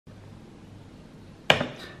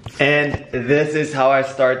And this is how I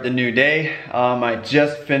start the new day. I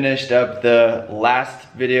just finished up the last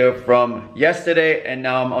video from yesterday and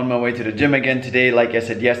now I'm on my way to the gym again today. Like I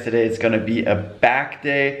said yesterday, it's gonna be a back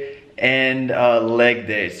day and a leg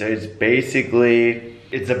day. So it's basically,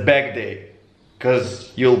 it's a back day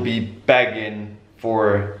because you'll be begging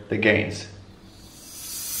for the gains.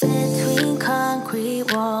 I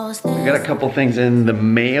got a couple things in the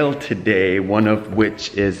mail today, one of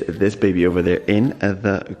which is this baby over there in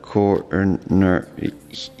the corner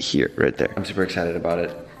here, right there. I'm super excited about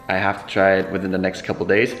it. I have to try it within the next couple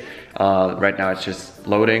days. Right now it's just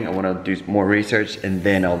loading. I want to do more research and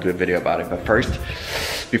then I'll do a video about it. But first,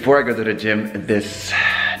 before I go to the gym, this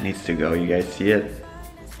needs to go. You guys see it?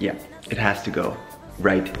 Yeah, it has to go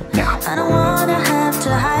right now. I don't wanna have to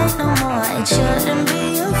hide no more. It shouldn't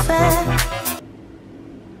be unfair.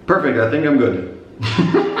 Perfect, I think I'm good.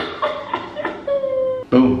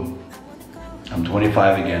 Boom. I'm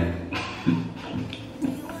 25 again.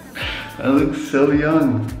 I look so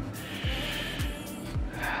young.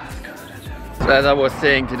 So as I was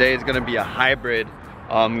saying, today is gonna be a hybrid.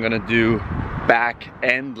 I'm gonna do back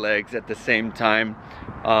and legs at the same time.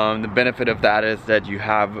 The benefit of that is that you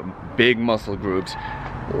have big muscle groups.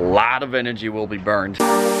 A lot of energy will be burned.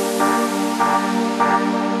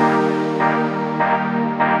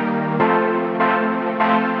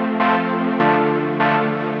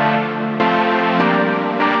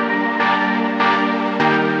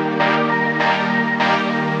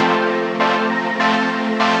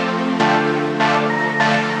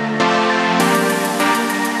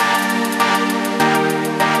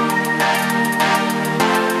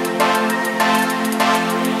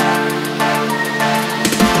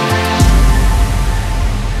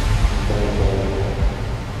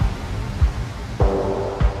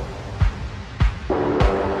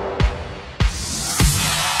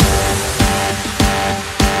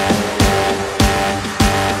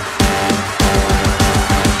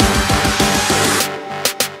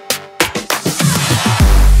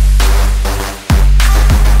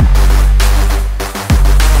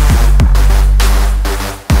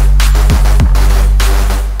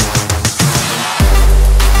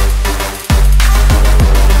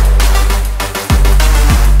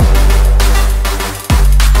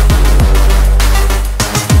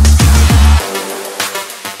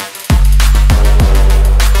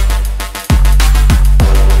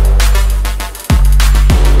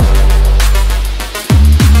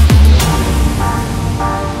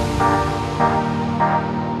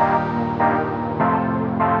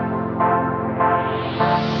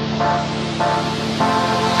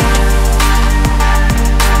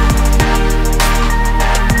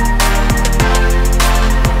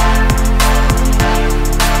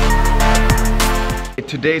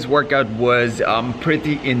 Today's workout was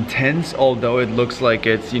pretty intense, although it looks like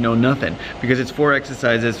it's, you know, nothing, because it's 4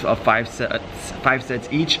 exercises of 5 sets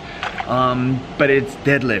each, but it's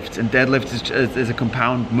deadlifts, and deadlifts is a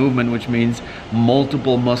compound movement, which means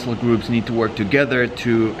multiple muscle groups need to work together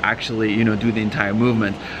to actually, you know, do the entire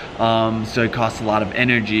movement. So it costs a lot of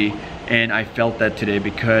energy, and I felt that today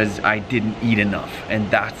because I didn't eat enough,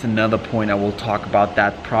 and that's another point. I will talk about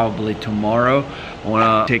that probably tomorrow. I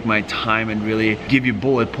want to take my time and really give you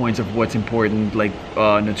bullet points of what's important, like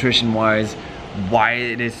nutrition wise, why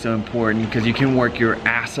it is so important, because you can work your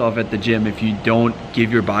ass off at the gym. If you don't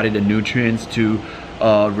give your body the nutrients to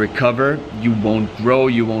recover, you won't grow,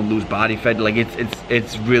 you won't lose body fat. Like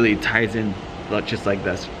it's really ties in just like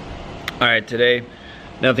this. All right, today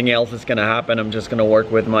nothing else is gonna happen. I'm just gonna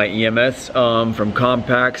work with my EMS from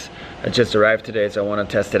Compacts. It just arrived today, so I wanna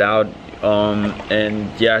test it out. And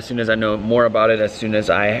yeah, as soon as I know more about it, as soon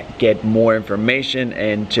as I get more information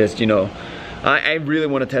and just, you know, I really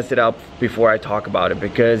want to test it out before I talk about it,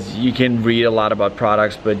 because you can read a lot about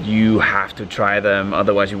products, but you have to try them,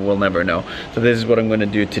 otherwise you will never know. So this is what I'm going to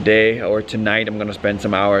do today, or tonight. I'm going to spend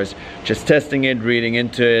some hours just testing it, reading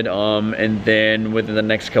into it, and then within the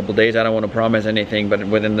next couple days, I don't want to promise anything, but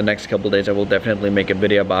within the next couple days I will definitely make a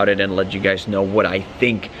video about it and let you guys know what I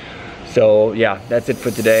think. So yeah, that's it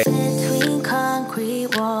for today. Between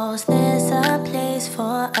concrete walls, there's a place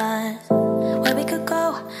for us where we could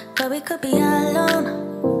go, where we could be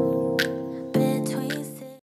alone.